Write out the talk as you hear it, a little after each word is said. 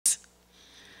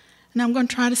And I'm going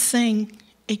to try to sing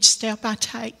each step I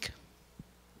take.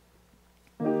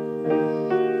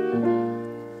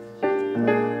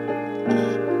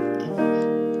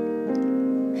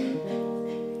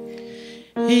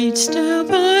 Each step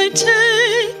I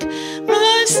take,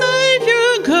 my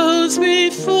Savior goes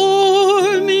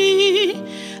before me,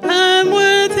 and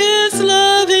with His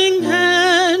loving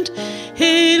hand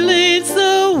He leads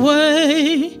the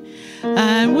way.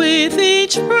 And with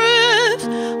each breath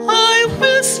I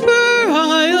whisper,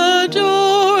 I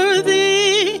adore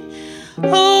Thee.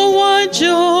 Oh, what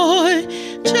joy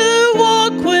to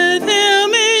walk with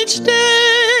Him each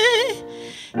day.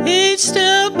 Each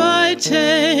step I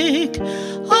take,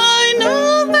 I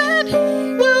know that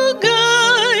He will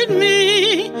guide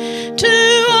me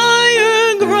to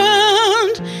higher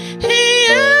ground. He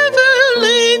ever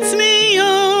leads me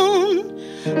on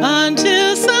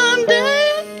until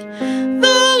someday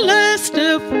the last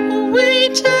step will be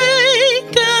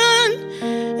taken.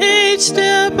 Each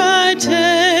step I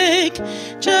take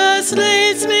just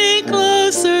leads me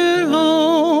closer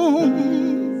home.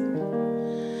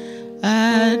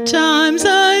 At times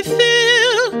I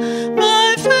feel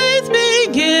my faith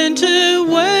begin to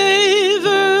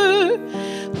waver,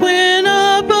 when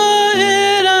up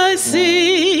ahead I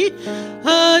see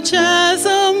a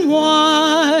chasm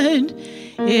wide.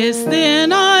 It's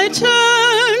then I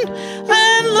turn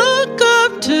and look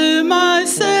up to my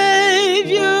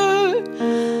Savior.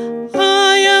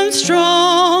 I am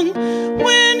strong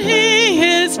when He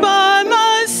is by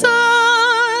my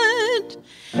side.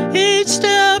 Each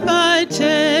step I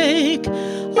take,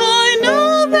 I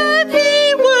know that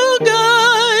He will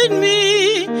guide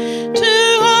me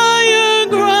to higher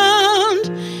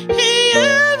ground. He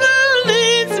ever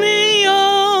leads me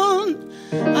on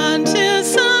until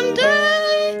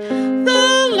someday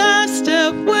the last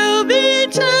step will be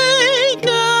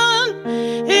taken.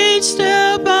 Each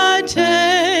step I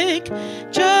take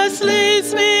just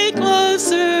leads me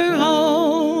closer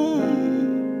home.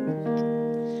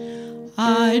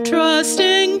 I trust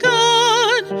in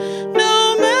God,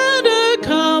 no matter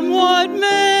come what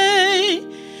may,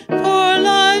 for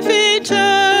life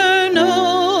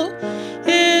eternal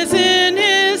is in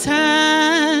His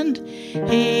hand.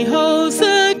 He holds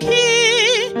the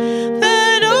key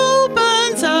that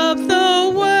opens up the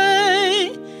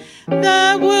way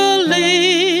that will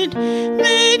lead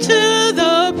me to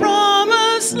the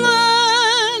promised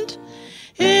land.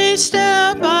 Each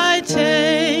step I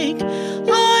take,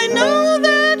 I know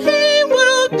that He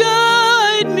will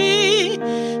guide me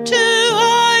to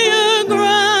higher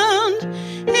ground.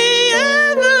 He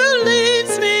ever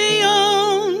leads me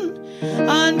on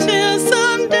until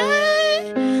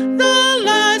someday the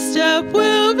last step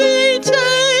will be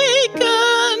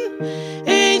taken.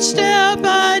 Each step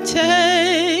I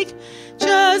take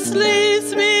just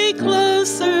leads me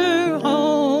closer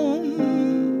home.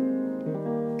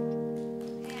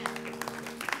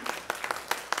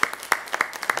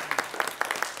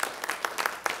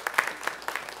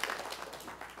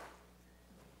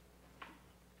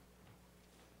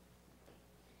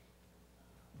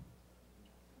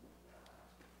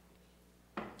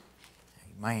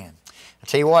 Man, I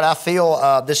tell you what, I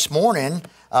feel this morning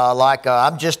like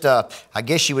I'm just, I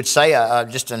guess you would say,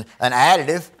 just an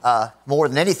additive more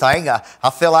than anything. I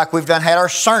feel like we've done had our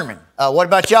sermon. What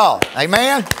about y'all?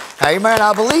 Amen? Amen.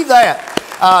 I believe that.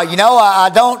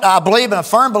 I believe in a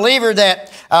firm believer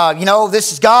that,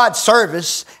 this is God's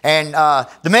service, and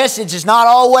the message is not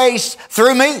always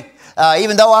through me.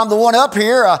 Even though I'm the one up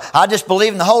here, I just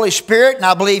believe in the Holy Spirit, and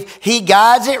I believe He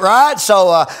guides it, right?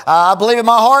 So I believe in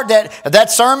my heart that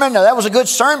sermon, that was a good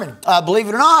sermon, believe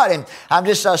it or not. And I'm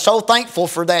just so thankful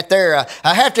for that there.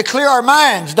 I have to clear our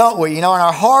minds, don't we? In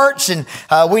our hearts, and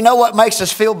we know what makes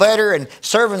us feel better. And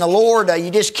serving the Lord,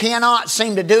 you just cannot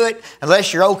seem to do it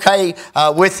unless you're okay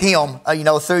with Him,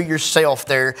 through yourself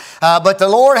there. But the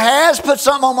Lord has put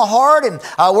something on my heart, and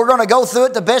we're going to go through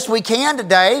it the best we can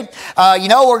today.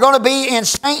 We're going to be in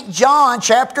St. John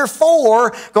chapter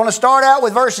 4. Going to start out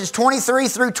with verses 23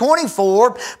 through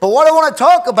 24. But what I want to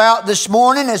talk about this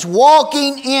morning is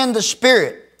walking in the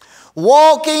Spirit.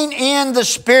 Walking in the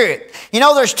Spirit.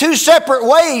 There's two separate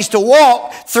ways to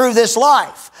walk through this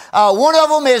life. One of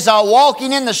them is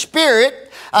walking in the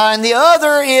Spirit, and the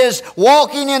other is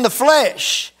walking in the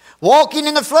flesh. Walking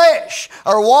in the flesh,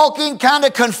 or walking kind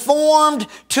of conformed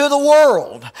to the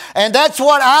world. And that's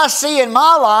what I see in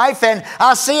my life, and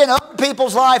I see in other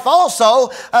people's life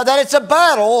also, that it's a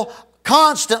battle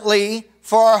constantly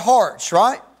for our hearts,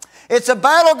 right? It's a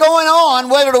battle going on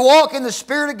whether to walk in the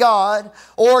Spirit of God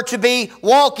or to be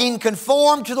walking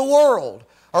conformed to the world.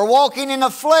 or walking in the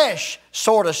flesh,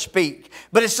 so to speak.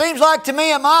 But it seems like to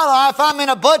me in my life, I'm in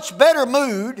a much better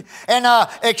mood and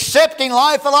accepting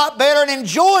life a lot better and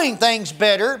enjoying things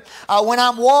better when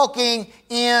I'm walking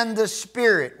in the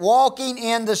Spirit. Walking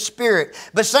in the Spirit.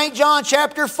 But St. John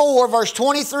chapter 4, verse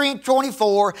 23 and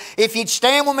 24, if you'd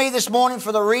stand with me this morning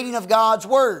for the reading of God's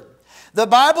Word. The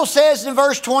Bible says in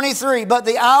verse 23, "But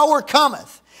the hour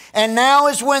cometh, and now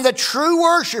is when the true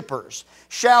worshipers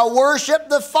shall worship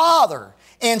the Father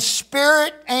in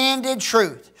spirit and in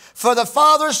truth. For the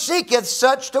Father seeketh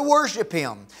such to worship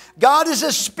Him." God is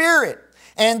a spirit,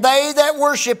 and they that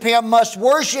worship Him must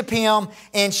worship Him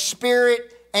in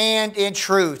spirit and in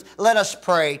truth. Let us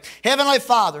pray. Heavenly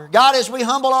Father, God, as we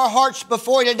humble our hearts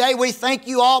before You today, we thank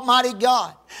You, Almighty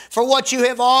God, for what You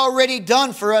have already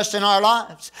done for us in our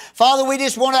lives. Father, we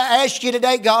just want to ask You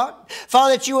today, God,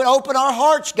 Father, that You would open our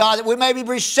hearts, God, that we may be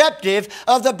receptive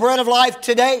of the bread of life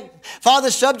today. Father,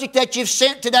 the subject that You've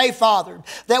sent today, Father,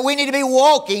 that we need to be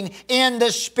walking in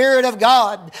the Spirit of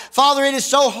God. Father, it is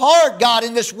so hard, God,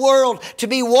 in this world to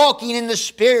be walking in the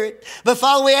Spirit. But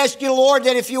Father, we ask You, Lord,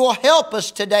 that if You will help us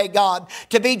today, God,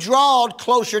 to be drawn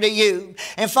closer to You.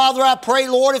 And Father, I pray,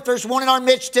 Lord, if there's one in our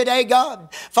midst today, God,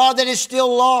 Father, that is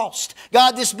still lost,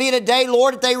 God, this being a day,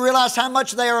 Lord, that they realize how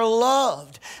much they are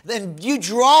loved, then You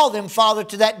draw them, Father,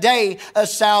 to that day of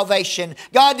salvation.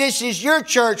 God, this is Your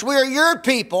church. We are Your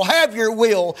people. Have Your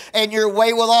will and Your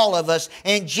way with all of us.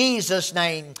 In Jesus'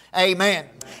 name, amen.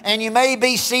 And you may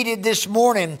be seated this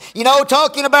morning. You know,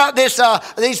 talking about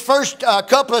these first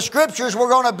couple of scriptures we're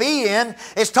going to be in,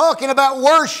 it's talking about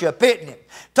worship, isn't it?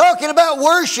 Talking about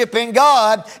worshiping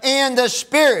God in the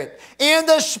Spirit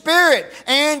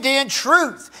and in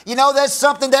truth. You know, that's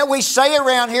something that we say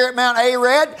around here at Mount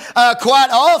Ararat quite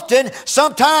often,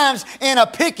 sometimes in a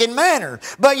picking manner.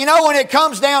 But you know, when it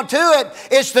comes down to it,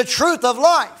 it's the truth of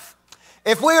life.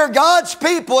 If we are God's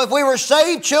people, if we were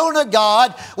saved children of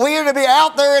God, we are to be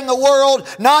out there in the world,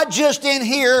 not just in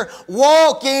here,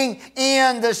 walking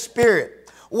in the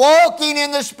Spirit. Walking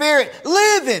in the Spirit,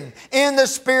 living in the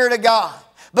Spirit of God.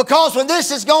 Because when this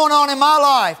is going on in my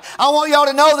life, I want y'all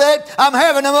to know that I'm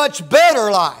having a much better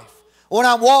life when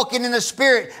I'm walking in the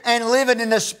Spirit and living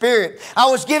in the Spirit. I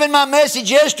was giving my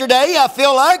message yesterday, I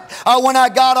feel like, when I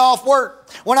got off work.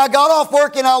 When I got off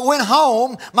work and I went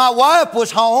home, my wife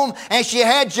was home and she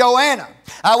had Joanna.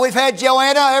 We've had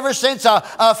Joanna ever since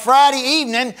Friday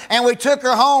evening, and we took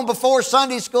her home before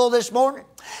Sunday school this morning.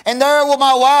 And there where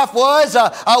my wife was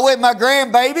with my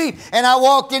grandbaby, and I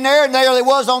walked in there and there it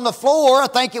was on the floor, I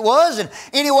think it was. And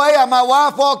anyway, my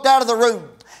wife walked out of the room.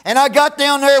 And I got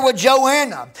down there with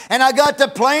Joanna, and I got to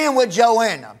playing with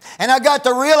Joanna, and I got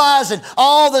to realizing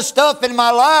all the stuff in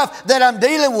my life that I'm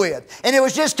dealing with. And it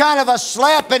was just kind of a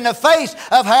slap in the face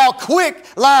of how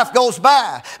quick life goes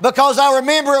by. Because I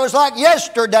remember it was like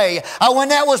yesterday when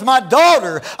that was my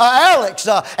daughter, Alex,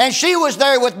 and she was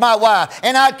there with my wife,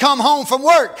 and I'd come home from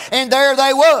work, and there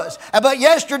they was. But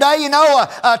yesterday, you know,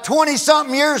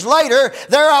 20-something years later,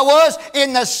 there I was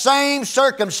in the same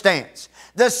circumstance.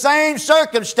 The same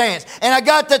circumstance. And I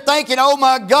got to thinking, oh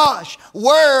my gosh,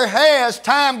 where has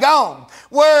time gone?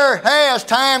 Where has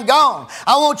time gone?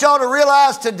 I want y'all to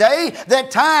realize today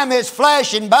that time is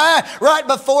flashing by right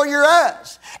before your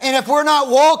eyes. And if we're not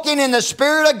walking in the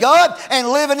Spirit of God and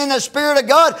living in the Spirit of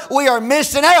God, we are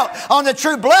missing out on the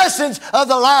true blessings of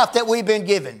the life that we've been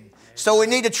given. So we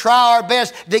need to try our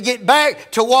best to get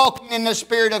back to walking in the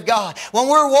Spirit of God. When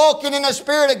we're walking in the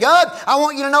Spirit of God, I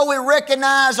want you to know we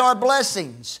recognize our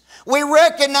blessings. We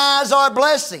recognize our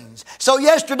blessings. So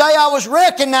yesterday I was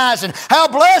recognizing how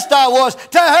blessed I was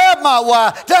to have my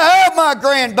wife, to have my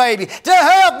grandbaby, to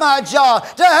have my job,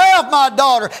 to have my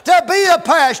daughter, to be a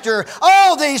pastor.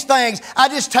 All these things, I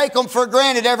just take them for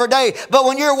granted every day. But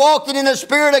when you're walking in the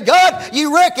Spirit of God,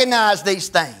 you recognize these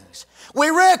things. We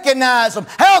recognize them.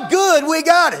 How good we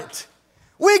got it.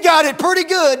 We got it pretty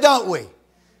good, don't we?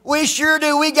 We sure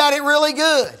do. We got it really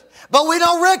good. But we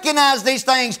don't recognize these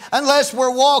things unless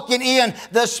we're walking in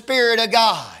the Spirit of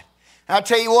God. I'll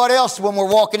tell you what else, when we're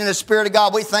walking in the Spirit of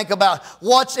God, we think about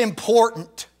what's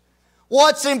important.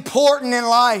 What's important in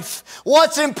life?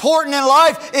 What's important in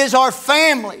life is our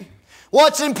family.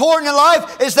 What's important in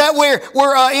life is that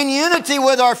we're in unity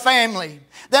with our family.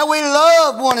 That we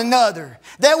love one another,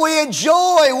 that we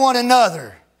enjoy one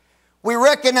another. We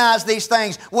recognize these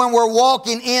things when we're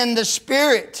walking in the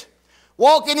Spirit.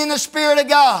 Walking in the Spirit of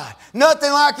God.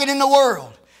 Nothing like it in the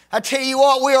world. I tell you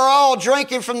what, we are all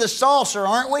drinking from the saucer,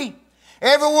 aren't we?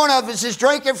 Every one of us is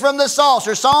drinking from the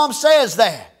saucer. Psalm says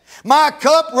that. My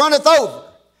cup runneth over.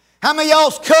 How many of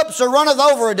y'all's cups are runneth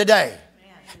over today?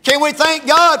 Can we thank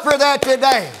God for that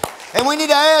today? And we need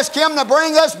to ask Him to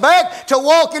bring us back to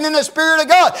walking in the Spirit of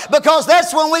God, because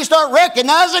that's when we start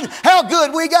recognizing how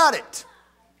good we got it.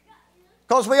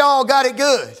 Because we all got it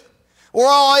good. We're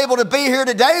all able to be here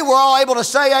today. We're all able to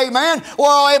say amen. We're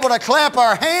all able to clap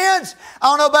our hands. I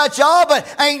don't know about y'all,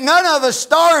 but ain't none of us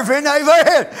starving,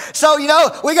 amen. So,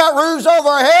 we got roofs over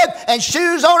our head and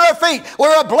shoes on our feet.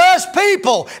 We're a blessed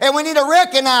people, and we need to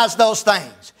recognize those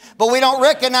things. But we don't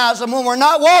recognize them when we're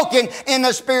not walking in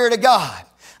the Spirit of God.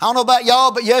 I don't know about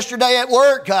y'all, but yesterday at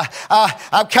work,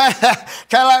 I'm kind of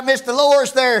like Mr.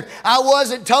 Dolores there. I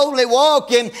wasn't totally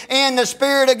walking in the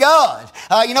Spirit of God.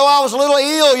 I was a little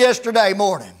ill yesterday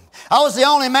morning. I was the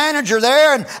only manager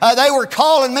there, and they were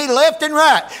calling me left and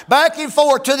right, back and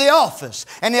forth to the office.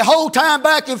 And the whole time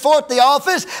back and forth to the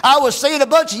office, I was seeing a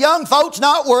bunch of young folks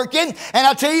not working. And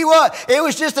I tell you what, it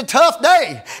was just a tough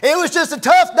day. It was just a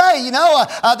tough day.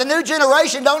 The new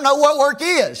generation don't know what work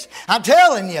is. I'm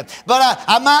telling you. But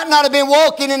I might not have been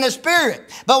walking in the Spirit.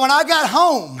 But when I got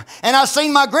home and I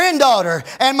seen my granddaughter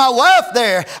and my wife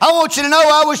there, I want you to know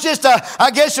I was just,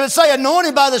 I guess you would say,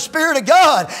 anointed by the Spirit of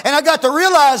God. And I got to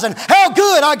realizing how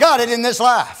good I got it in this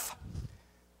life.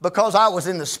 Because I was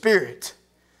in the Spirit.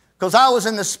 Because I was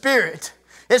in the Spirit.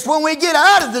 It's when we get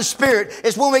out of the Spirit,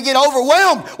 it's when we get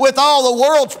overwhelmed with all the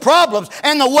world's problems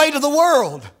and the weight of the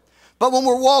world. But when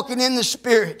we're walking in the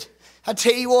Spirit, I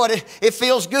tell you what, it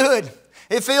feels good.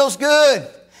 It feels good.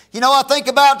 I think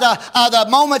about the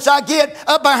moments I get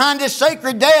up behind this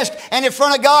sacred desk and in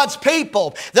front of God's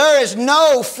people. There is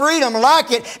no freedom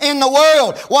like it in the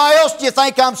world. Why else do you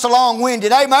think I'm so long-winded?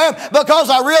 Amen? Because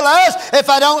I realize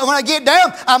when I get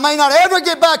down, I may not ever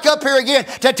get back up here again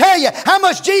to tell you how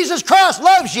much Jesus Christ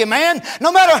loves you, man.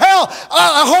 No matter how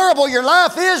horrible your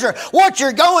life is or what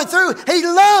you're going through, He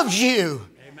loves you.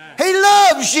 Amen. He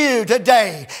loves you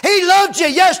today. He loved you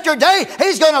yesterday.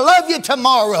 He's going to love you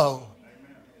tomorrow.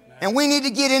 And we need to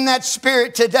get in that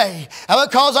Spirit today.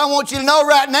 Because I want you to know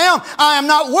right now, I am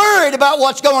not worried about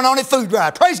what's going on at Food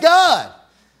Ride. Praise God.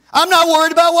 I'm not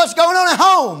worried about what's going on at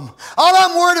home. All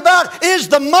I'm worried about is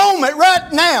the moment right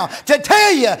now to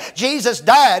tell you Jesus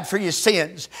died for your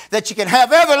sins, that you can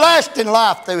have everlasting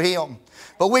life through Him.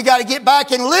 But we got to get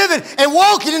back and living and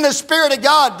walking in the Spirit of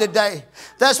God today.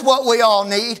 That's what we all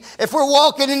need. If we're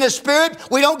walking in the Spirit,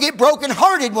 we don't get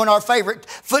brokenhearted when our favorite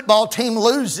football team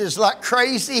loses like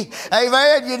crazy.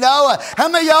 Amen. How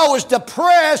many of y'all was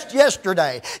depressed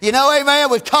yesterday?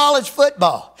 Amen, with college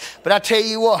football. But I tell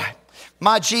you what,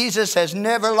 my Jesus has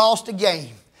never lost a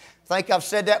game. I think I've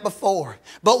said that before.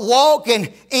 But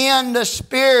walking in the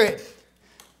Spirit,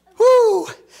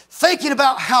 thinking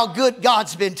about how good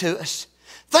God's been to us.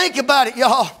 Think about it,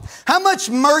 y'all. How much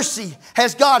mercy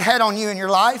has God had on you in your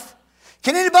life?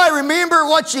 Can anybody remember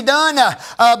what you done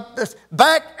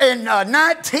back in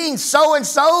 19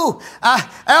 so-and-so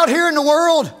out here in the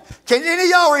world? Can any of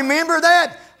y'all remember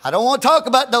that? I don't want to talk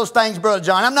about those things, Brother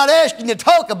John. I'm not asking you to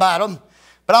talk about them,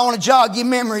 but I want to jog your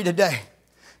memory today.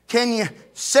 Can you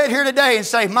sit here today and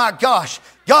say, my gosh,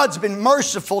 God's been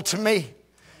merciful to me.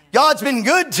 God's been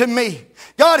good to me.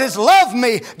 God has loved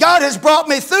me. God has brought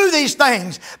me through these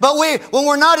things. But when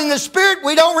we're not in the Spirit,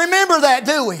 we don't remember that,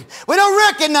 do we? We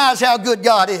don't recognize how good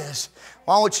God is.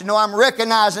 Well, I want you to know I'm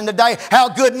recognizing today how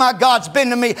good my God's been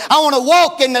to me. I want to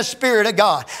walk in the Spirit of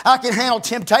God. I can handle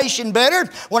temptation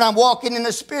better when I'm walking in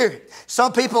the Spirit.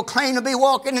 Some people claim to be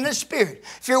walking in the Spirit.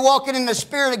 If you're walking in the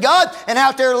Spirit of God and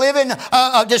out there living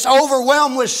just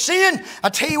overwhelmed with sin, I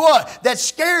tell you what, that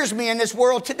scares me in this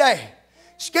world today.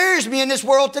 Scares me in this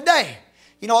world today.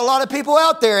 A lot of people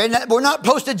out there, and we're not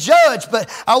supposed to judge, but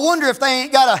I wonder if they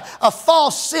ain't got a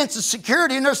false sense of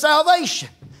security in their salvation.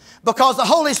 Because the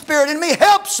Holy Spirit in me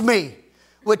helps me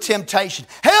with temptation,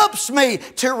 helps me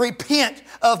to repent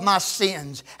of my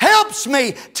sins, helps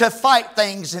me to fight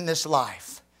things in this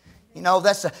life.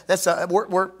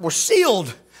 We're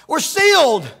sealed. We're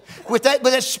sealed with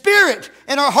that Spirit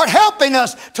in our heart, helping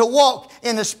us to walk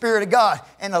in the Spirit of God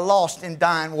in a lost and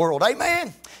dying world.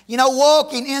 Amen.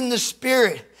 Walking in the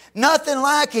Spirit, nothing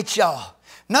like it, y'all.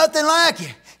 Nothing like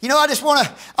it.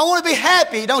 I want to be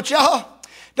happy, don't y'all?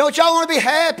 Don't y'all want to be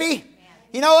happy?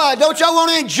 Don't y'all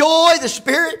want to enjoy the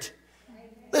Spirit?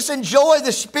 Let's enjoy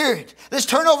the Spirit. Let's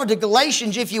turn over to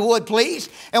Galatians, if you would, please.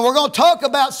 And we're going to talk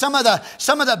about some of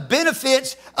the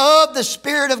benefits of the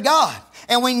Spirit of God.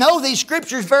 And we know these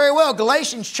scriptures very well.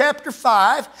 Galatians chapter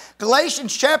 5.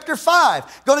 Galatians chapter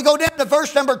 5. Going to go down to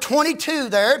verse number 22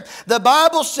 there. The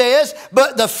Bible says,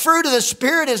 but the fruit of the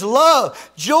Spirit is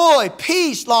love, joy,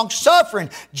 peace, long-suffering,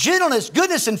 gentleness,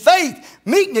 goodness, and faith,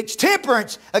 meekness,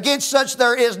 temperance. Against such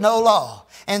there is no law.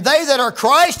 And they that are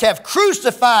Christ have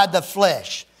crucified the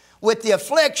flesh with the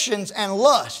afflictions and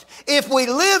lust. If we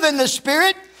live in the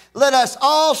Spirit, let us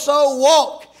also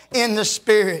walk in the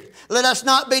Spirit. Let us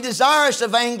not be desirous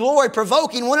of vainglory,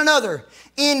 provoking one another,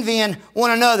 envying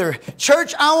one another.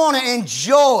 Church, I want to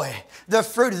enjoy the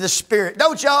fruit of the Spirit.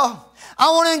 Don't y'all? I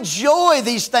want to enjoy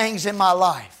these things in my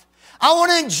life. I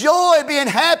want to enjoy being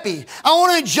happy. I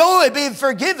want to enjoy being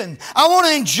forgiven. I want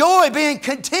to enjoy being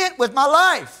content with my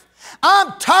life.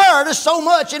 I'm tired of so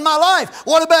much in my life.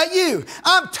 What about you?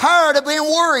 I'm tired of being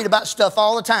worried about stuff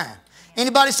all the time.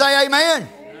 Anybody say amen?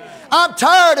 I'm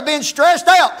tired of being stressed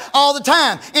out all the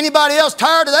time. Anybody else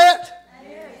tired of that?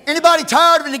 Anybody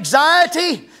tired of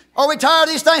anxiety? Are we tired of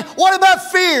these things? What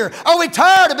about fear? Are we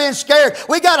tired of being scared?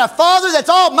 We got a Father that's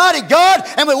Almighty God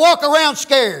and we walk around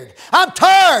scared. I'm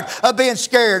tired of being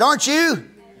scared, aren't you?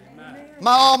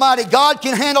 My Almighty God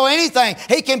can handle anything.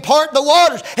 He can part the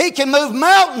waters. He can move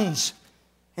mountains.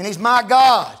 And He's my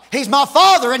God. He's my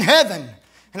Father in heaven.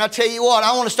 And I tell you what,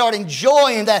 I want to start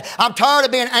enjoying that. I'm tired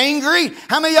of being angry.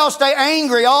 How many of y'all stay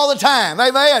angry all the time?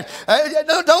 Amen.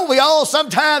 Don't we all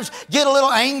sometimes get a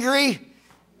little angry?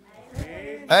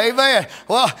 Amen.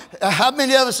 Well, how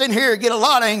many of us in here get a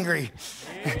lot angry?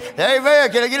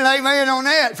 Amen. Can I get an amen on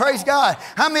that? Praise God.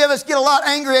 How many of us get a lot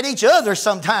angry at each other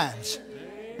sometimes?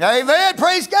 Amen.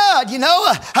 Praise God. You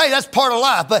know, hey, that's part of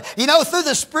life. But, you know, through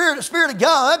the Spirit of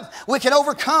God, we can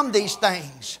overcome these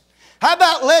things. How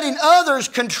about letting others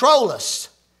control us?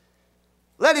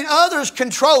 Letting others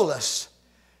control us.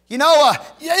 You know,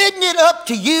 isn't it up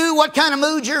to you what kind of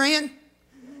mood you're in?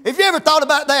 Have you ever thought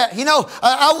about that? You know,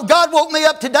 God woke me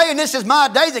up today and this is my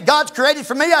day that God's created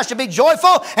for me. I should be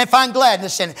joyful and find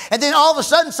gladness in it. And then all of a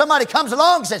sudden somebody comes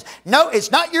along and says, no, it's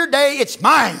not your day, it's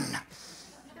mine.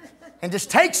 And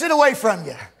just takes it away from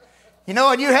you. You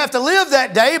know, and you have to live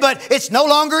that day, but it's no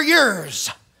longer yours.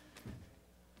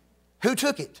 Who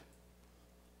took it?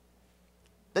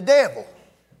 The devil.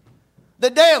 The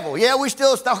devil. Yeah, we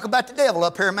still talk about the devil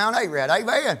up here in Mount Ararat.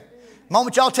 Amen. The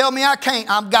moment y'all tell me I can't,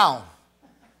 I'm gone.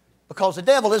 Because the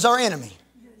devil is our enemy.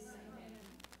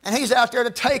 And he's out there to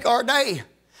take our day.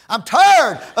 I'm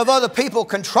tired of other people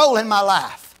controlling my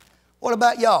life. What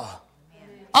about y'all?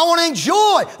 I want to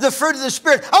enjoy the fruit of the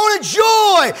Spirit. I want to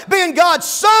enjoy being God's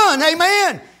son.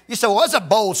 Amen. You say, well, that's a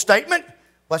bold statement.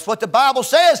 Well, that's what the Bible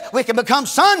says. We can become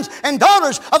sons and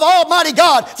daughters of Almighty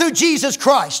God through Jesus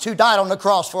Christ who died on the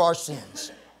cross for our sins.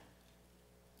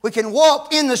 We can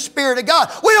walk in the Spirit of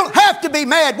God. We don't have to be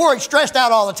mad, worried, stressed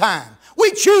out all the time.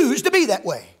 We choose to be that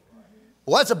way.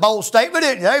 Well, that's a bold statement,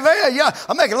 isn't it? Amen. Yeah,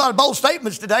 I'm making a lot of bold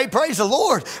statements today. Praise the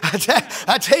Lord.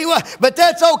 I tell you what, but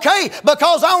that's okay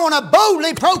because I want to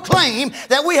boldly proclaim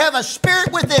that we have a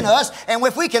spirit within us, and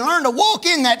if we can learn to walk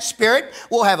in that spirit,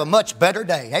 we'll have a much better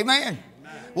day. Amen.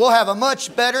 We'll have a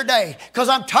much better day because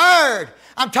I'm tired.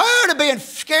 I'm tired of being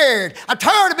scared. I'm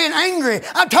tired of being angry.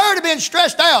 I'm tired of being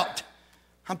stressed out.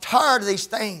 I'm tired of these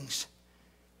things.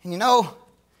 And you know,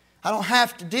 I don't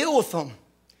have to deal with them.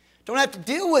 Don't have to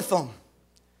deal with them.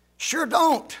 Sure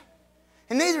don't.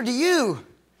 And neither do you.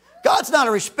 God's not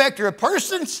a respecter of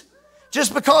persons.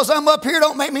 Just because I'm up here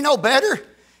don't make me no better.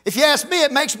 If you ask me,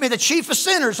 it makes me the chief of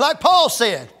sinners, like Paul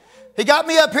said. He got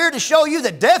me up here to show you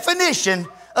the definition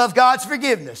of God's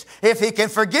forgiveness. If He can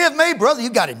forgive me, brother, you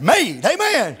got it made.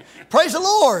 Amen. Praise the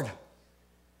Lord.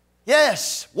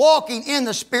 Yes, walking in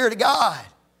the Spirit of God.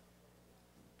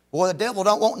 Boy, the devil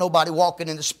don't want nobody walking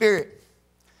in the Spirit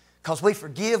because we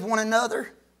forgive one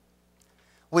another.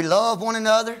 We love one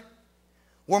another.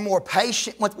 We're more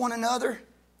patient with one another.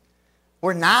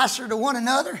 We're nicer to one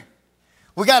another.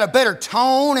 We got a better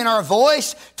tone in our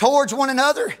voice towards one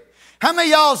another. How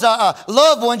many of y'all's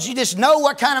loved ones, you just know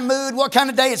what kind of mood, what kind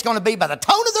of day it's going to be by the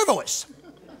tone of their voice?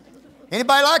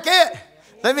 Anybody like that?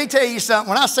 Let me tell you something.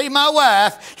 When I see my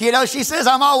wife, you know, she says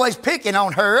I'm always picking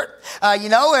on her, you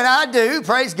know, and I do,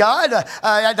 praise God.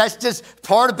 That's just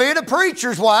part of being a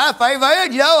preacher's wife,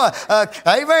 amen, you know,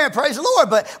 amen, praise the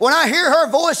Lord. But when I hear her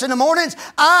voice in the mornings,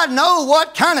 I know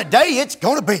what kind of day it's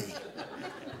going to be.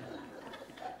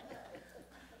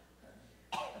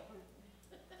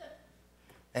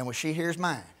 And when she hears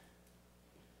mine,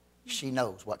 she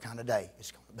knows what kind of day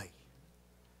it's going to be.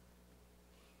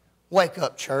 Wake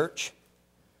up, church.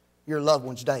 Your loved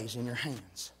one's day is in your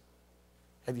hands.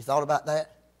 Have you thought about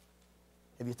that?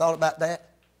 Have you thought about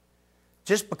that?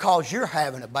 Just because you're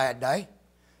having a bad day,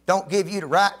 don't give you the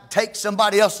right to take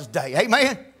somebody else's day.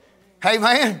 Amen?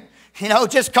 Amen? You know,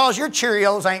 just because your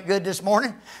Cheerios ain't good this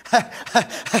morning. And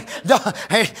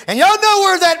y'all know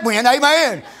where that went.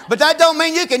 Amen? But that don't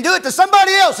mean you can do it to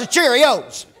somebody else's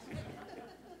Cheerios.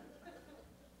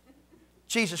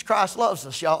 Jesus Christ loves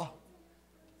us, y'all.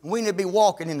 We need to be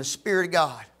walking in the Spirit of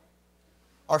God.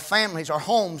 our families, our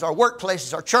homes, our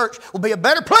workplaces, our church will be a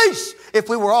better place if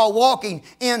we were all walking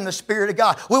in the Spirit of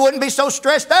God. We wouldn't be so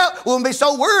stressed out. We wouldn't be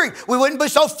so worried. We wouldn't be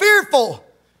so fearful.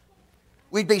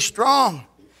 We'd be strong,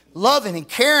 loving and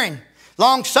caring,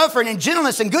 long-suffering and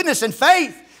gentleness and goodness and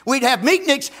faith. We'd have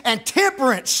meekness and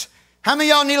temperance. How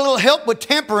many of y'all need a little help with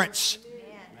temperance?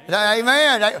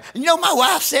 Amen. You know, my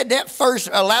wife said that first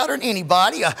louder than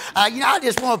anybody. I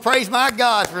just want to praise my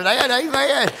God for that.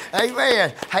 Amen.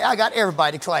 Amen. Hey, I got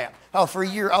everybody to clap. Oh, for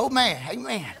your old man.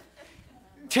 Amen.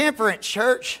 Temperance,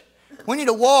 church. We need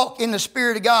to walk in the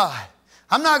Spirit of God.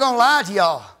 I'm not going to lie to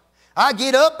y'all. I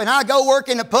get up and I go work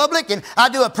in the public and I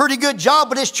do a pretty good job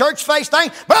with this church face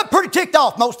thing, but I'm pretty ticked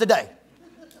off most of the day.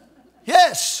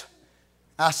 Yes.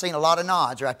 I've seen a lot of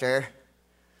nods right there.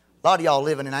 A lot of y'all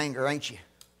living in anger, ain't you?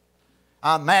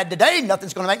 I'm mad today.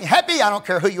 Nothing's going to make me happy. I don't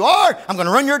care who you are. I'm going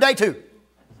to run your day too.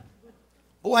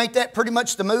 Boy, ain't that pretty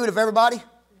much the mood of everybody?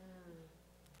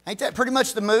 Ain't that pretty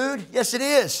much the mood? Yes, it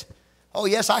is. Oh,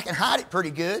 yes, I can hide it pretty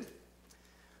good.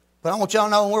 But I want y'all to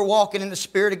know when we're walking in the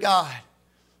Spirit of God.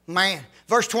 Man,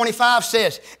 verse 25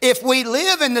 says, if we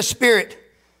live in the Spirit,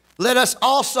 let us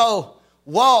also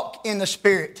walk in the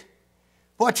Spirit.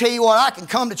 Boy, I tell you what, I can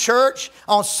come to church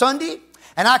on Sunday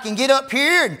and I can get up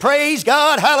here and praise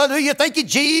God, hallelujah, thank you,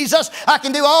 Jesus. I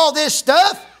can do all this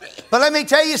stuff. But let me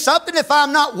tell you something, if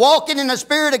I'm not walking in the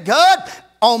Spirit of God,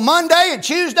 on Monday and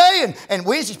Tuesday and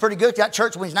Wednesday's pretty good, got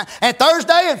church Wednesday night, and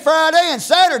Thursday and Friday and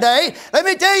Saturday, let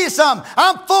me tell you something,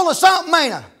 I'm full of something,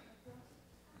 ain't I?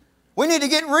 We need to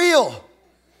get real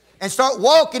and start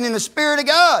walking in the Spirit of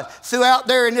God throughout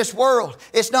there in this world.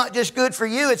 It's not just good for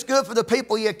you. It's good for the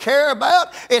people you care about.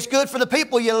 It's good for the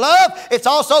people you love. It's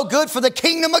also good for the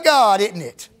kingdom of God, isn't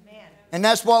it? Amen. And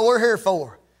that's what we're here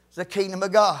for. It's the kingdom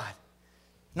of God.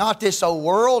 Not this old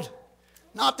world.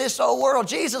 Not this old world.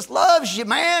 Jesus loves you,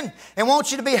 man, and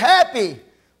wants you to be happy.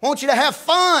 Wants you to have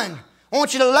fun.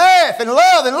 Wants you to laugh and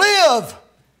love and live.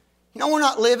 You know, we're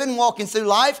not living, walking through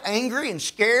life angry and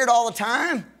scared all the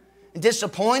time and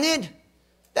disappointed.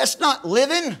 That's not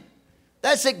living.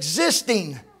 That's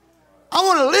existing. I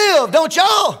want to live, don't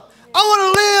y'all? I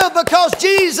want to live because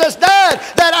Jesus died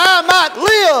that I might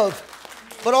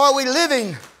live. But are we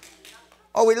living?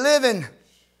 Are we living?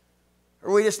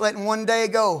 Or are we just letting one day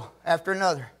go after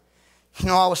another? You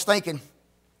know, I was thinking,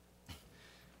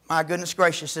 my goodness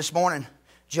gracious, this morning,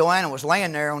 Joanna was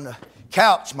laying there on the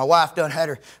couch. My wife done had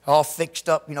her all fixed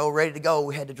up, you know, ready to go.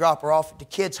 We had to drop her off at the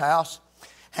kids' house.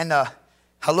 And I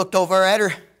looked over at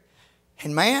her,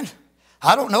 and man,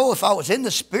 I don't know if I was in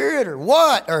the Spirit or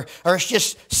what, or it's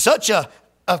just such a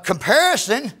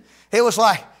comparison. It was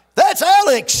like, that's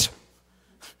Alex.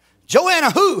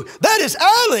 Joanna who? That is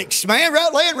Alex, man,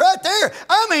 laying right there.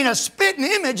 I mean, a spitting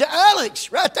image of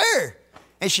Alex right there.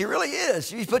 And she really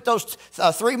is. You put those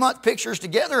 3-month pictures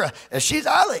together, she's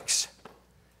Alex.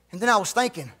 And then I was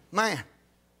thinking, man,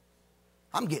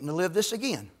 I'm getting to live this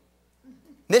again.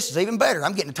 This is even better.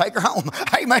 I'm getting to take her home.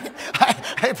 Hey, man,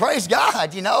 hey, praise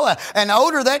God, you know. And the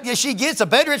older that she gets, the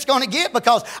better it's going to get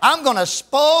because I'm going to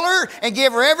spoil her and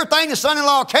give her everything the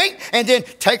son-in-law can't and then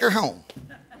take her home.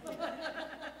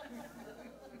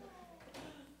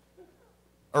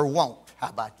 Or won't. How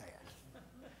about that?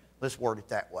 Let's word it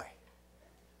that way.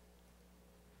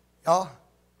 Y'all,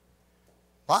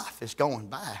 life is going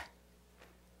by.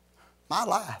 My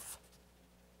life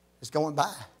is going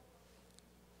by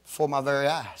before my very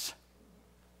eyes.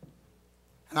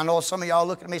 And I know some of y'all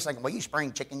looking at me saying, well, you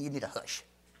spring chicken, you need a hush.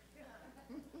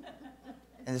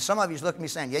 And then some of you looking at me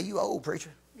saying, yeah, you old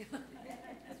preacher. That's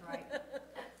right.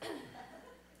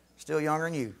 Still younger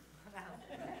than you.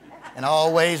 And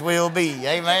always will be.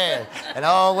 Amen. And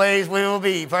always will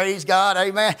be. Praise God.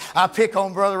 Amen. I pick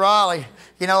on Brother Raleigh.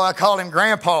 You know, I call him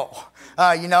Grandpa.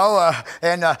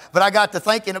 But I got to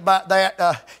thinking about that,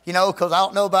 because I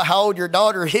don't know about how old your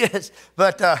daughter is,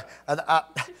 but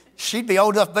she'd be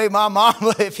old enough to be my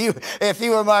mama if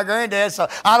you were my granddad. So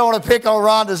I don't want to pick on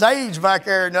Rhonda's age back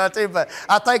there or nothing, but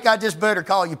I think I just better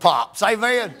call you Pops.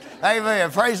 Amen.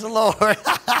 Amen. Praise the Lord.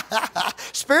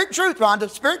 Spirit and truth, Rhonda.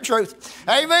 Spirit and truth.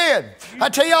 Amen. I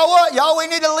tell y'all what, y'all, we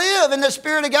need to live in the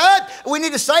Spirit of God. We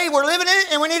need to say we're living in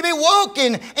it, and we need to be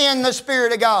walking in the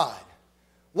Spirit of God.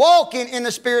 Walking in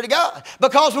the Spirit of God.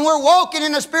 Because when we're walking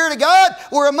in the Spirit of God,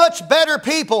 we're a much better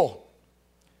people.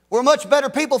 We're much better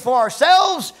people for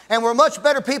ourselves, and we're much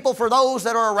better people for those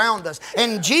that are around us.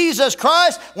 And Jesus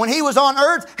Christ, when He was on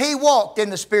earth, He walked in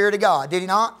the Spirit of God, did He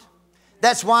not?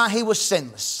 That's why He was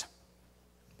sinless.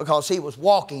 Because He was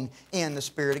walking in the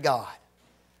Spirit of God.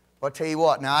 Well, I'll tell you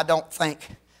what, now I don't think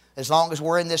as long as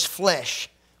we're in this flesh,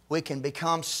 we can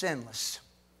become sinless.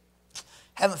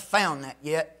 Haven't found that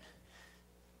yet.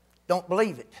 don't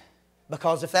believe it.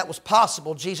 Because if that was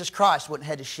possible, Jesus Christ wouldn't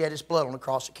have had to shed His blood on the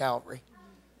cross of Calvary.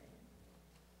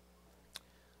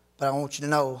 But I want you to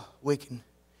know we can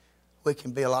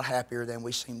be a lot happier than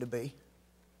we seem to be.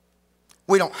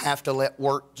 We don't have to let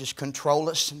work just control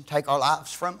us and take our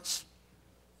lives from us.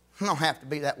 We don't have to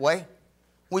be that way.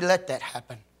 We let that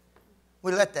happen.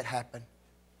 We let that happen.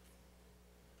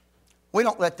 We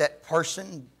don't let that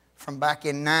person from back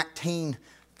in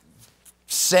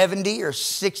 1970 or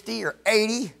 60 or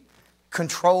 80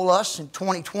 control us in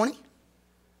 2020.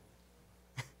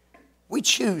 We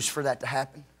choose for that to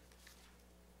happen.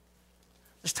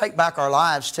 Let's take back our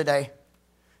lives today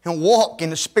and walk in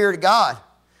the Spirit of God.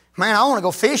 Man, I want to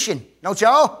go fishing. Don't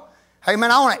y'all? Hey, man,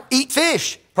 I want to eat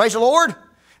fish. Praise the Lord.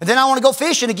 And then I want to go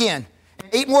fishing again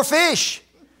and eat more fish.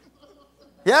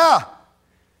 Yeah.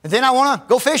 And then I want to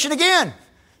go fishing again.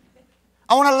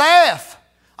 I want to laugh.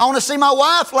 I want to see my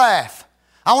wife laugh.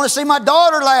 I want to see my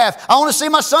daughter laugh. I want to see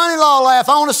my son-in-law laugh.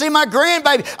 I want to see my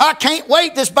grandbaby. I can't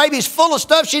wait. This baby's full of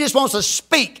stuff. She just wants to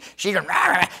speak. She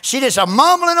just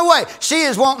mumbling away. She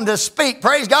is wanting to speak.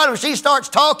 Praise God. When she starts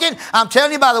talking, I'm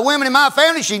telling you, by the women in my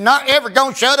family, she's not ever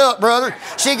going to shut up, brother.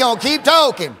 She's going to keep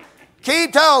talking.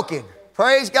 Keep talking.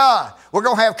 Praise God. We're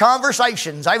going to have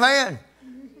conversations. Amen.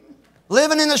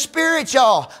 Living in the Spirit,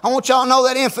 y'all. I want y'all to know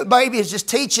that infant baby is just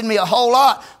teaching me a whole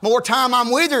lot. More time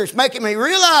I'm with her, it's making me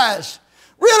realize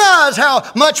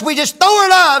how much we just throw our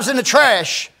lives in the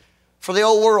trash for the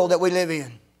old world that we live in.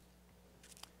 And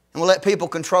we'll let people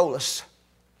control us.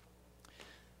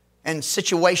 And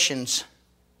situations.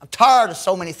 I'm tired of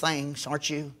so many things, aren't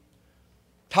you?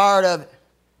 Tired of it.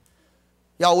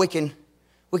 Y'all, we can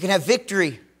have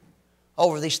victory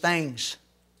over these things.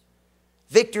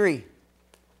 Victory.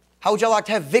 How would y'all like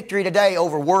to have victory today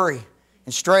over worry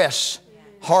and stress,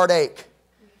 heartache,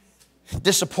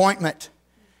 disappointment?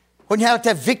 Wouldn't you like to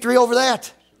have victory over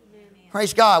that?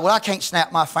 Praise God. Well, I can't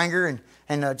snap my finger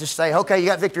and just say, okay, you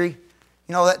got victory.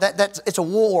 You know, it's a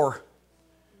war.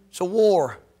 It's a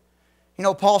war. You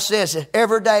know, Paul says that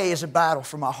every day is a battle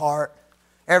for my heart.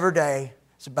 Every day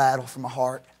is a battle for my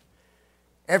heart.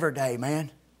 Every day, man.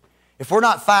 If we're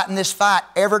not fighting this fight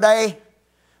every day,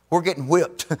 we're getting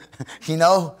whipped, you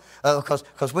know,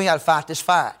 because we got to fight this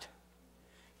fight.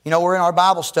 You know, we're in our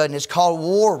Bible study, and it's called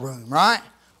War Room, right?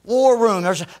 War Room.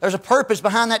 There's a purpose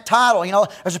behind that title. You know,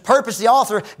 there's a purpose. The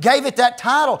author gave it that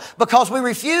title because we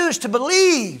refuse to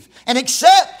believe and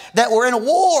accept that we're in a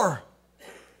war.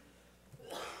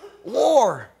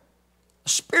 War. A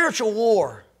spiritual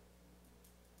war.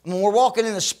 And when we're walking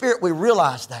in the Spirit, we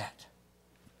realize that.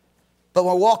 But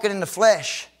when we're walking in the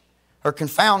flesh or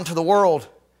confound to the world,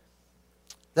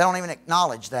 they don't even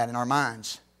acknowledge that in our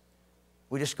minds.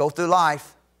 We just go through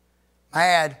life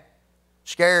mad,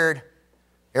 scared.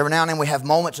 Every now and then we have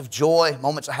moments of joy,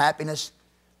 moments of happiness.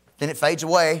 Then it fades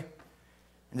away.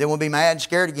 And then we'll be mad and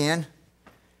scared again.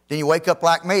 Then you wake up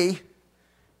like me,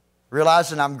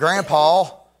 realizing I'm grandpa.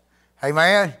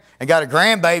 Amen. And got a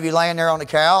grandbaby laying there on the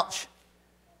couch.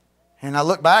 And I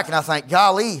look back and I think,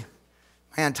 golly,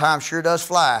 man, time sure does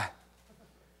fly.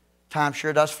 Time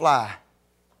sure does fly.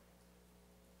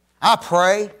 I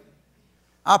pray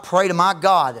to my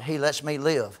God that He lets me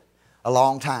live a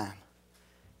long time.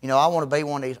 You know, I want to be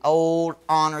one of these old,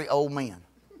 ornery old men.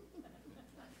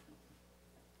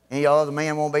 Any other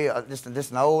men want to be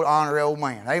just an old, ornery old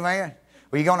man. Amen?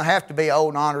 Well, you're going to have to be an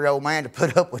old, ornery old man to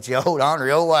put up with your old,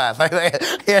 ornery old wife. Amen?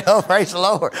 You know, praise the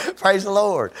Lord. Praise the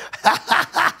Lord.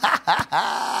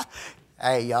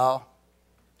 Hey, y'all.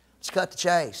 Let's cut the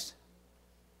chase.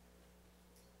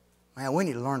 Man, we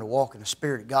need to learn to walk in the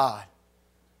Spirit of God.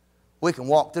 We can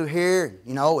walk through here,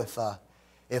 you know, if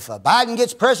Biden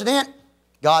gets president,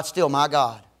 God's still my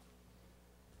God.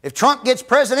 If Trump gets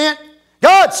president,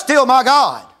 God's still my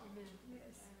God.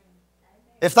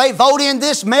 If they vote in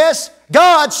this mess,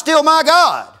 God's still my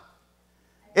God.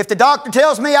 If the doctor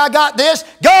tells me I got this,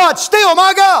 God's still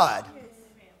my God.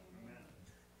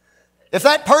 If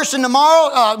that person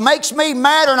tomorrow makes me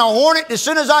mad or a hornet as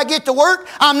soon as I get to work,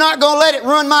 I'm not going to let it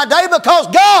ruin my day because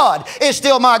God is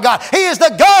still my God. He is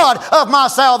the God of my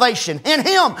salvation. In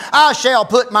Him I shall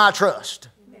put my trust.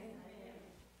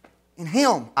 In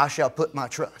Him I shall put my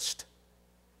trust.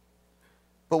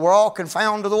 But we're all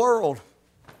confounded to the world,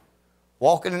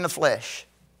 walking in the flesh,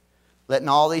 letting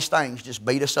all these things just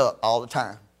beat us up all the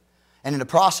time. And in the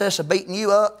process of beating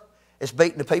you up, it's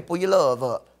beating the people you love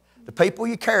up. The people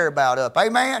you care about up.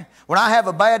 Amen? When I have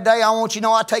a bad day, I want you to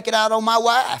know I take it out on my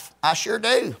wife. I sure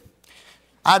do.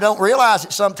 I don't realize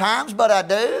it sometimes, but I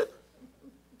do.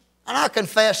 And I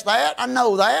confess that. I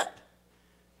know that.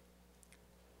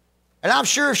 And I'm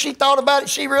sure if she thought about it,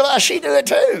 she realized she'd do it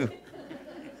too.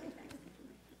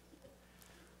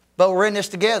 But we're in this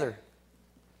together.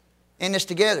 In this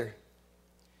together.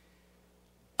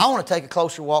 I want to take a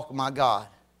closer walk with my God.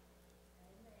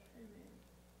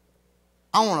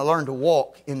 I want to learn to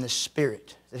walk in the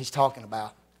Spirit that He's talking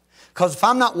about. Because if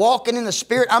I'm not walking in the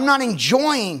Spirit, I'm not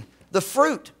enjoying the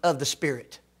fruit of the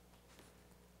Spirit.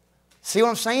 See what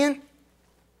I'm saying?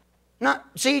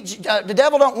 The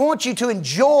devil don't want you to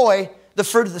enjoy the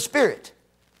fruit of the Spirit.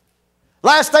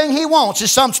 Last thing he wants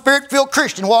is some Spirit-filled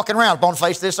Christian walking around upon the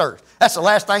face of this earth. That's the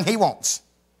last thing he wants.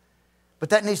 But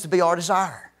that needs to be our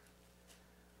desire.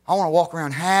 I want to walk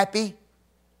around happy,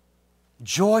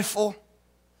 joyful,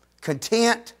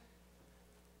 content,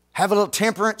 have a little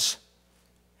temperance.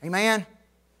 Amen.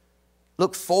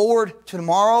 Look forward to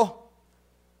tomorrow.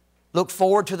 Look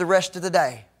forward to the rest of the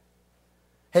day.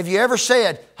 Have you ever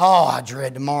said, oh, I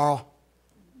dread tomorrow?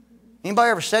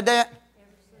 Anybody ever said that?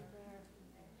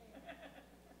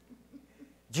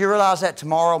 Do you realize that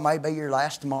tomorrow may be your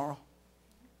last tomorrow?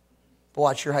 Boy,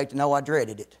 I'd sure hate to know I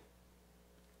dreaded it.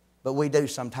 But we do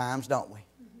sometimes, don't we?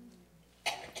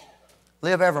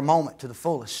 Live every moment to the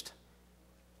fullest.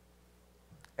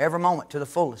 Every moment to the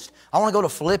fullest. I want to go to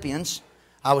Philippians.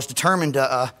 I was determined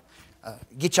to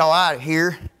get y'all out of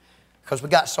here because we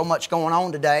got so much going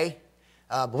on today.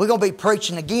 But we're going to be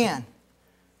preaching again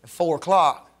at 4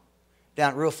 o'clock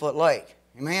down at Reelfoot Lake.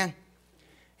 Amen?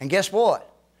 And guess what?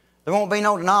 There won't be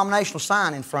no denominational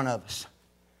sign in front of us.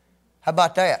 How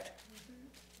about that?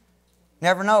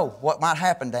 Never know what might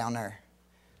happen down there.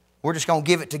 We're just going to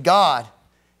give it to God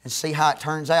and see how it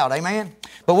turns out. Amen?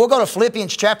 But we'll go to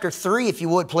Philippians chapter 3, if you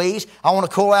would, please. I want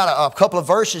to call out a couple of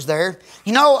verses there.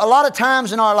 You know, a lot of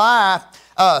times in our life,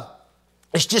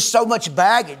 it's just so much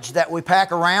baggage that we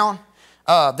pack around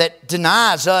that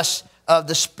denies us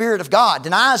the Spirit of God,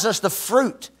 denies us the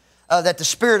fruit that the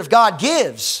Spirit of God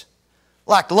gives,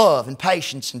 like love and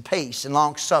patience and peace and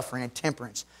long-suffering and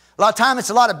temperance. A lot of time it's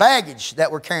a lot of baggage that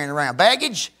we're carrying around.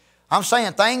 Baggage, I'm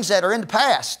saying things that are in the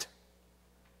past.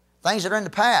 Things that are in the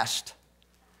past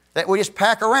that we just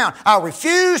pack around. I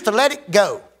refuse to let it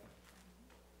go.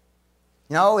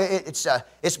 You know,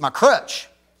 it's my crutch.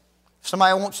 If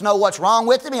somebody wants to know what's wrong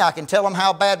with me, I can tell them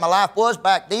how bad my life was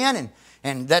back then,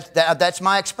 and that's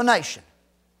my explanation.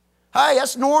 Hey,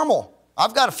 that's normal.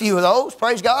 I've got a few of those,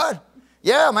 praise God.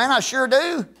 Yeah, man, I sure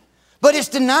do. But it's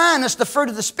denying us the fruit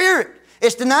of the Spirit.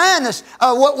 It's denying us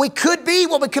what we could be,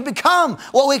 what we could become,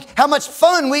 how much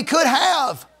fun we could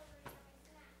have.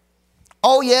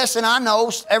 Oh, yes, and I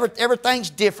know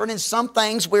everything's different, and some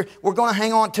things we're going to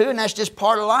hang on to, and that's just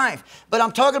part of life. But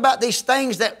I'm talking about these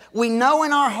things that we know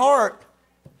in our heart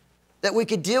that we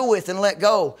could deal with and let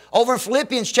go. Over in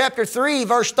Philippians chapter 3,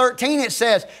 verse 13, it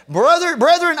says,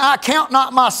 Brethren, I count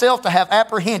not myself to have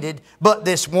apprehended, but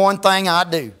this one thing I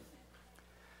do.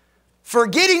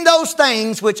 Forgetting those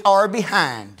things which are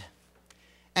behind,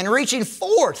 and reaching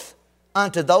forth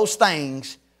unto those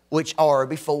things which are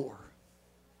before.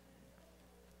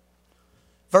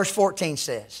 Verse 14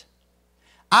 says,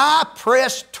 I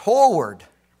press toward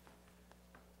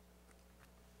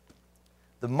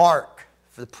the mark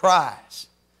for the prize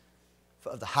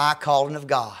of the high calling of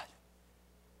God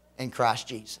in Christ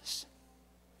Jesus.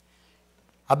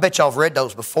 I bet y'all have read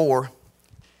those before.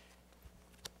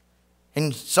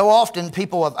 And so often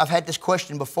I've had this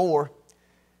question before.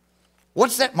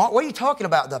 What's that? What are you talking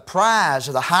about? The prize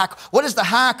or the high? What is the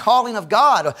high calling of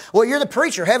God? Well, you're the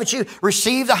preacher. Haven't you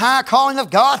received the high calling of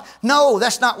God? No,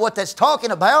 that's not what that's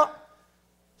talking about.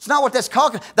 It's not what that's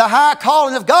talking. The high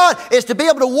calling of God is to be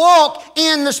able to walk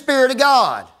in the Spirit of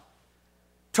God.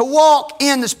 To walk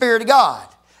in the Spirit of God.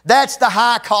 That's the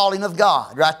high calling of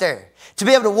God right there. To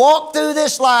be able to walk through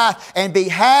this life and be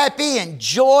happy and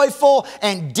joyful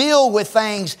and deal with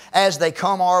things as they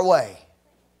come our way.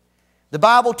 The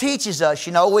Bible teaches us,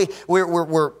 you know,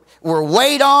 we're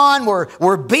weighed on,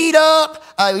 we're beat up,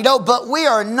 but we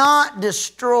are not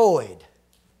destroyed.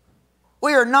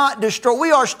 We are not destroyed.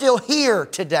 We are still here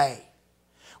today.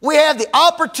 We have the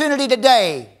opportunity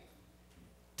today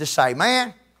to say,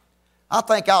 man, I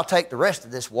think I'll take the rest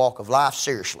of this walk of life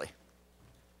seriously.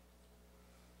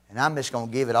 And I'm just going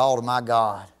to give it all to my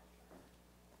God.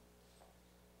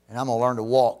 And I'm going to learn to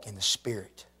walk in the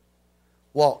Spirit.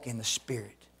 Walk in the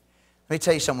Spirit. Let me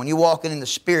tell you something. When you're walking in the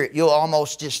Spirit, you'll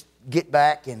almost just get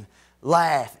back and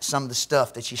laugh at some of the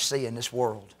stuff that you see in this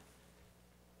world.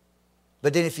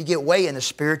 But then if you get way in the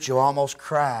Spirit, you'll almost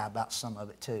cry about some of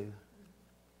it too.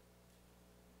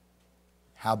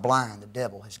 How blind the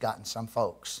devil has gotten some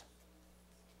folks.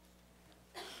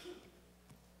 I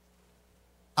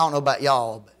don't know about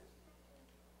y'all, but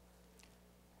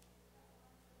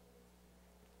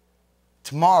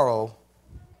tomorrow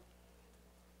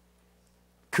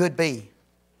could be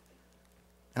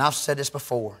And I've said this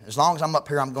before. As long as I'm up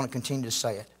here, I'm going to continue to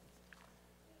say it.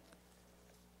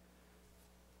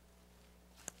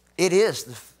 It is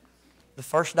the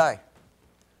first day,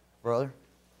 brother.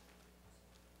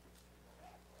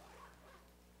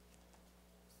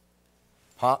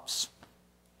 Pops,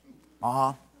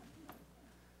 Ma,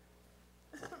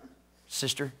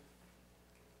 sister,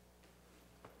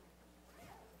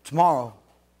 tomorrow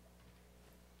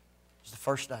is the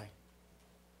first day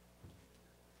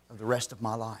of the rest of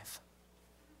my life.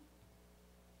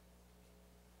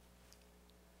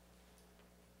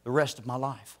 The rest of my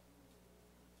life.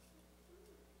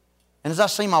 And as I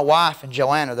see my wife and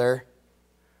Joanna there,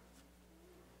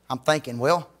 I'm thinking,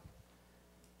 well,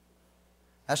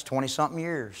 that's 20-something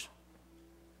years.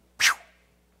 Whew.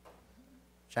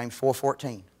 James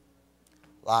 4:14.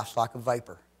 Life's like a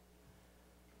vapor.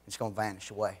 It's going to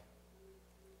vanish away.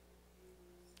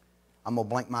 I'm going to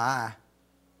blink my eye.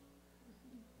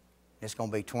 It's going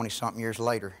to be 20-something years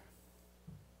later.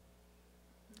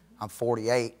 I'm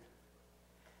 48.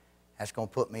 That's going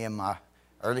to put me in my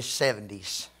early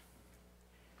 70s.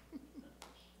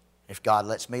 If God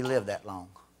lets me live that long.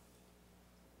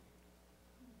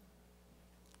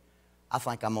 I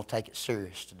think I'm going to take it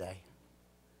serious today.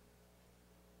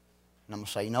 And I'm going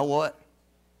to say, you know what?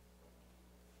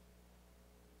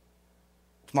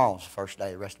 Tomorrow's the first day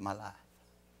of the rest of my life.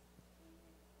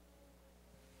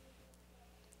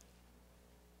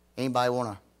 Anybody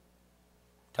want to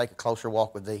take a closer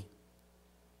walk with Thee?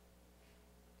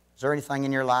 Is there anything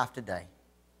in your life today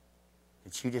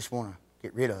that you just want to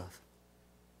get rid of?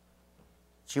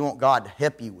 That you want God to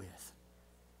help you with?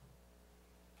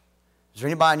 Is there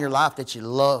anybody in your life that you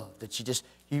love, that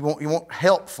you want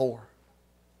help for?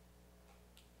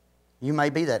 You may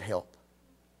be that help.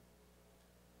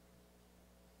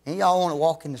 Any of y'all want to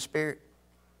walk in the Spirit?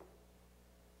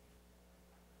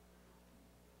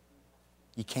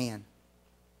 You can.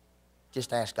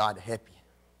 Just ask God to help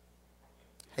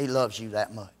you. He loves you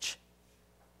that much.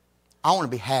 I want to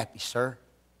be happy, sir,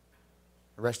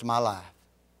 the rest of my life.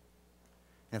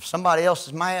 And if somebody else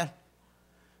is mad,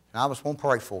 and I just want to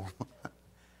pray for them.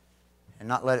 And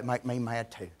not let it make me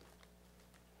mad too.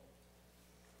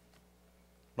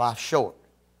 Life's short.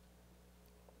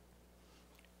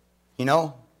 You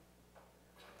know,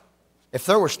 if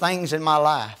there was things in my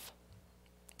life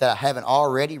that I haven't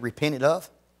already repented of,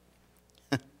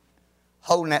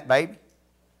 holding that baby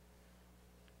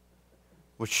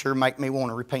would sure make me want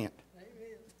to repent.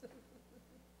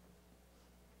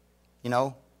 You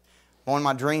know, one of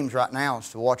my dreams right now is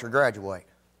to watch her graduate.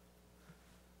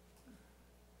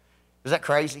 Is that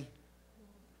crazy?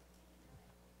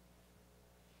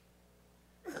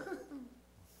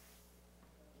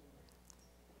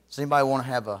 Does anybody want to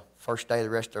have a first day of the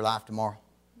rest of their life tomorrow?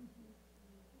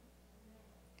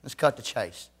 Let's cut the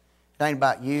chase. It ain't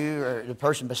about you or the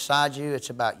person beside you.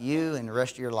 It's about you and the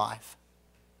rest of your life.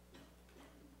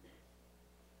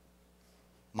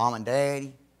 Mom and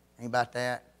daddy, ain't about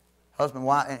that. Husband,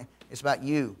 wife, it's about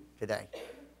you today.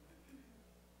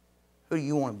 Who do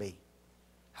you want to be?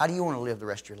 How do you want to live the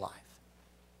rest of your life?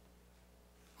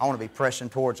 I want to be pressing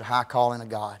towards a high calling of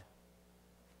God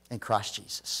in Christ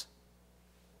Jesus.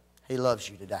 He loves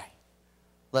you today.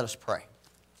 Let us pray.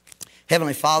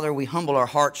 Heavenly Father, we humble our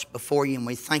hearts before you and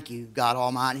we thank you, God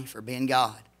Almighty, for being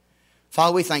God.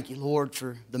 Father, we thank you, Lord,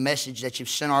 for the message that you've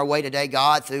sent our way today,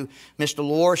 God, through Mr.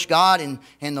 Loris, God,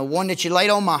 and the one that you laid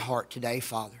on my heart today,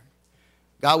 Father.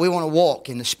 God, we want to walk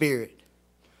in the Spirit.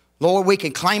 Lord, we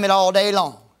can claim it all day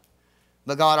long.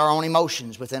 But God, our own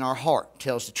emotions within our heart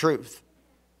tells the truth.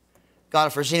 God,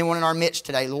 if there's anyone in our midst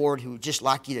today, Lord, who would just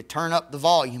like you to turn up the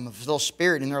volume of the little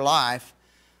Spirit in their life,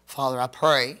 Father, I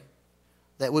pray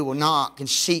that we will knock and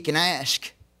seek and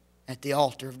ask at the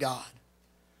altar of God.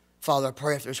 Father, I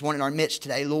pray if there's one in our midst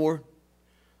today, Lord,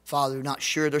 Father, who not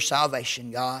sure of their salvation,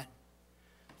 God.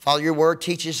 Father, your word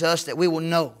teaches us that we will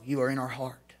know you are in our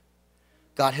heart.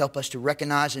 God, help us to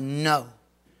recognize and know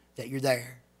that you're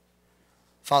there.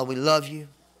 Father, we love you.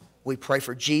 We pray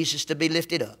for Jesus to be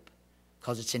lifted up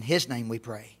because it's in His name we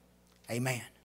pray. Amen.